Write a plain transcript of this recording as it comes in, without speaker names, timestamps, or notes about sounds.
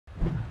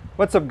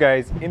What's up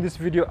guys, in this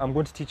video I'm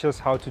going to teach us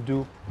how to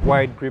do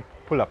wide grip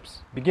pull-ups,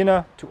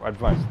 beginner to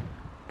advanced.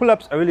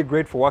 Pull-ups are really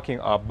great for working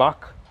our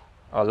back,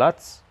 our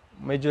lats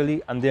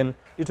majorly, and then a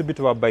little bit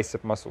of our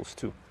bicep muscles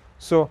too.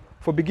 So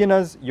for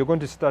beginners, you're going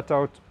to start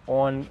out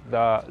on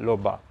the low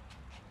bar.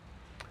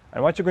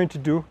 And what you're going to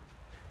do,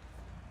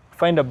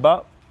 find a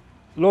bar,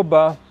 low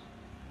bar,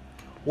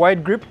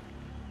 wide grip.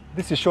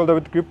 This is shoulder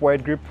width grip,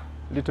 wide grip,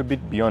 a little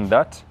bit beyond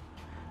that.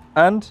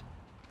 And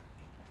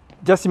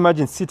just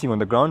imagine sitting on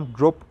the ground,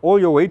 drop all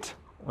your weight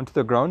onto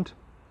the ground,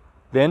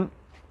 then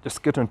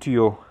just get onto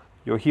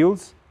your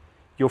heels,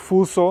 your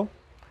full sole,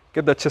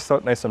 get the chest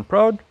out nice and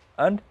proud,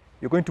 and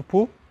you're going to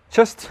pull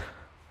chest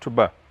to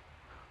bar,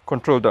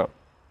 control down,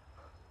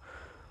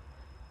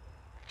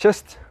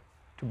 chest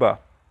to bar,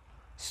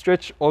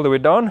 stretch all the way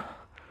down,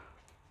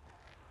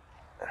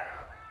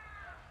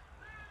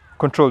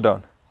 control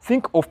down.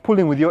 Think of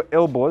pulling with your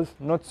elbows,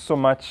 not so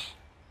much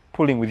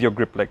pulling with your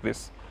grip like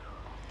this.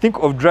 Think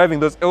of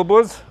driving those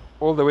elbows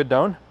all the way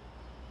down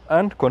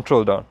and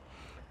control down.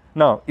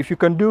 Now, if you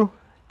can do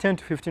 10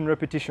 to 15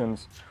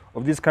 repetitions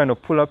of these kind of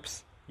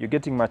pull-ups, you're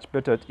getting much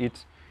better at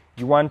it.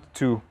 You want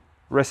to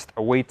rest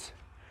a weight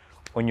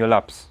on your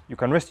laps. You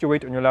can rest your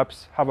weight on your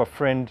laps, have a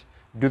friend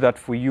do that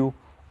for you,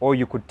 or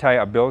you could tie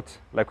a belt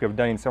like we have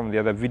done in some of the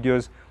other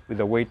videos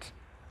with a weight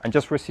and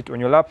just rest it on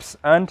your laps,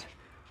 and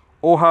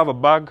or have a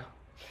bag,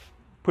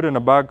 put in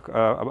a bag,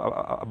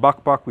 a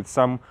backpack with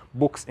some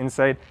books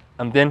inside,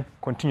 and then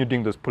continue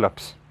doing those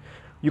pull-ups.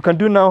 You can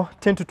do now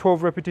 10 to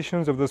 12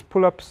 repetitions of those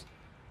pull-ups.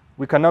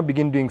 We can now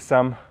begin doing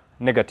some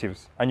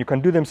negatives, and you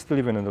can do them still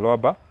even in the lower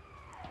bar.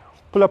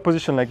 Pull-up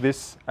position like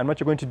this, and what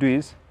you're going to do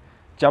is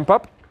jump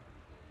up,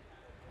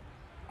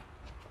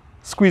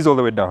 squeeze all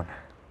the way down,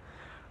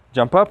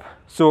 jump up.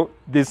 So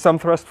there's some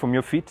thrust from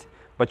your feet,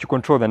 but you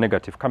control the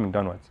negative coming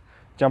downwards.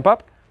 Jump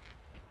up,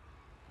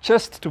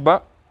 chest to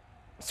bar,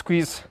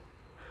 squeeze.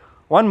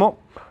 One more,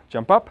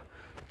 jump up,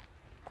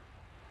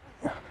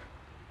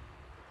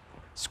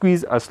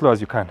 squeeze as slow as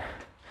you can.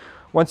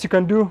 Once you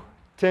can do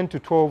 10 to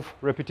 12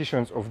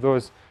 repetitions of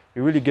those,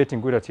 you're really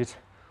getting good at it.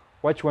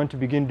 What you want to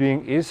begin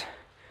doing is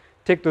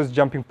take those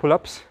jumping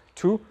pull-ups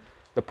to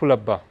the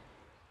pull-up bar.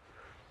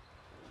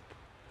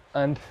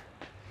 And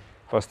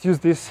first use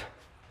this.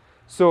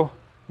 So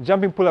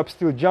jumping pull-ups,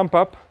 still jump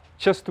up,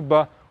 chest to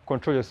bar,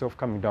 control yourself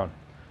coming down.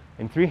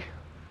 In 3,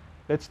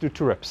 let's do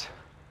 2 reps.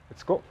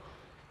 Let's go.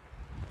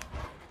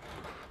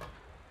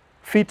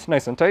 Feet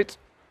nice and tight,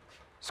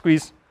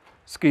 squeeze,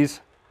 squeeze,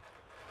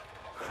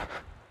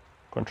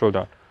 control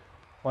down.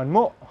 One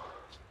more,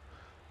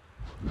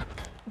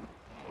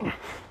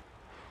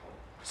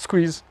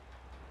 squeeze.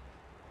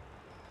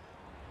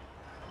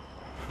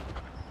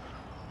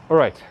 All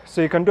right,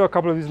 so you can do a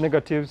couple of these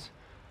negatives,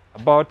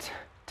 about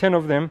 10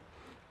 of them.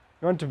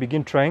 You want to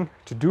begin trying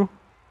to do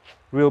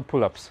real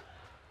pull-ups.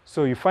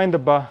 So you find the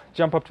bar,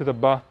 jump up to the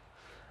bar,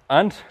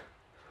 and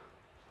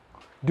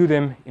do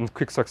them in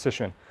quick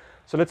succession.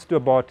 So let's do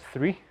about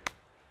 3,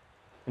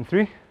 in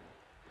 3,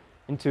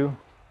 in 2,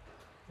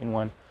 in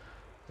 1.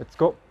 Let's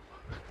go.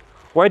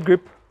 Wide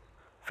grip,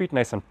 feet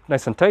nice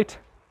and tight,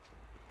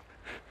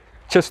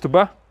 chest to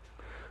bar.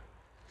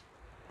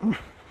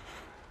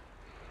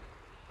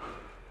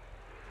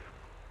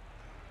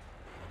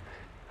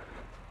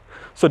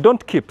 So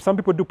don't keep. Some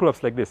people do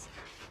pull-ups like this.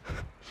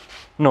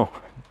 No,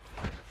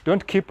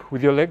 don't keep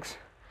with your legs.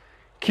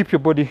 Keep your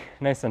body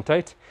nice and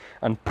tight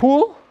and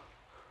pull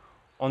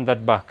on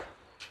that back.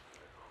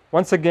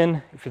 Once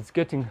again, if it's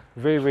getting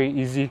very, very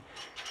easy,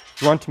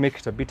 you want to make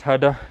it a bit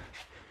harder,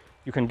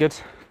 you can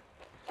get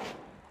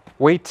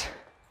weight,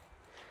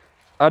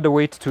 add a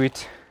weight to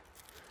it,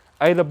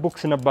 either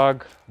books in a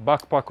bag,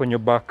 backpack on your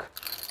back,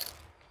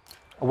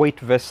 a weight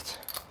vest,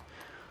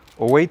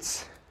 or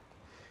weights.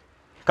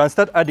 You can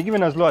start adding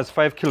even as low as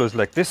 5 kilos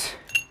like this.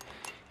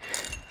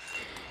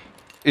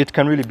 It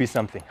can really be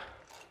something.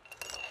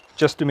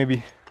 Just do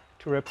maybe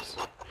 2 reps.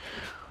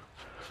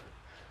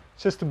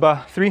 Just to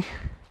bar, 3,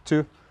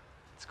 2,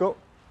 let's go.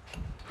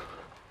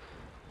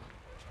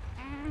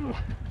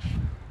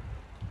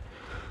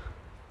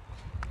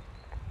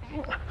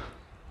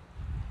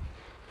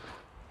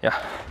 Yeah.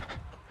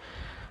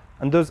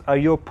 And those are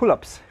your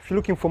pull-ups. If you're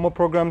looking for more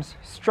programs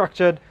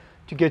structured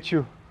to get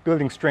you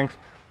building strength,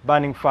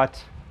 burning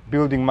fat,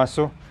 building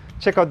muscle,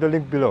 check out the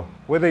link below.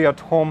 Whether you're at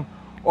home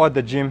or at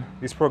the gym,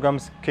 these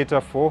programs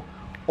cater for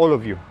all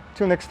of you.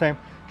 Till next time,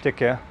 take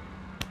care.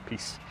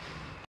 Peace.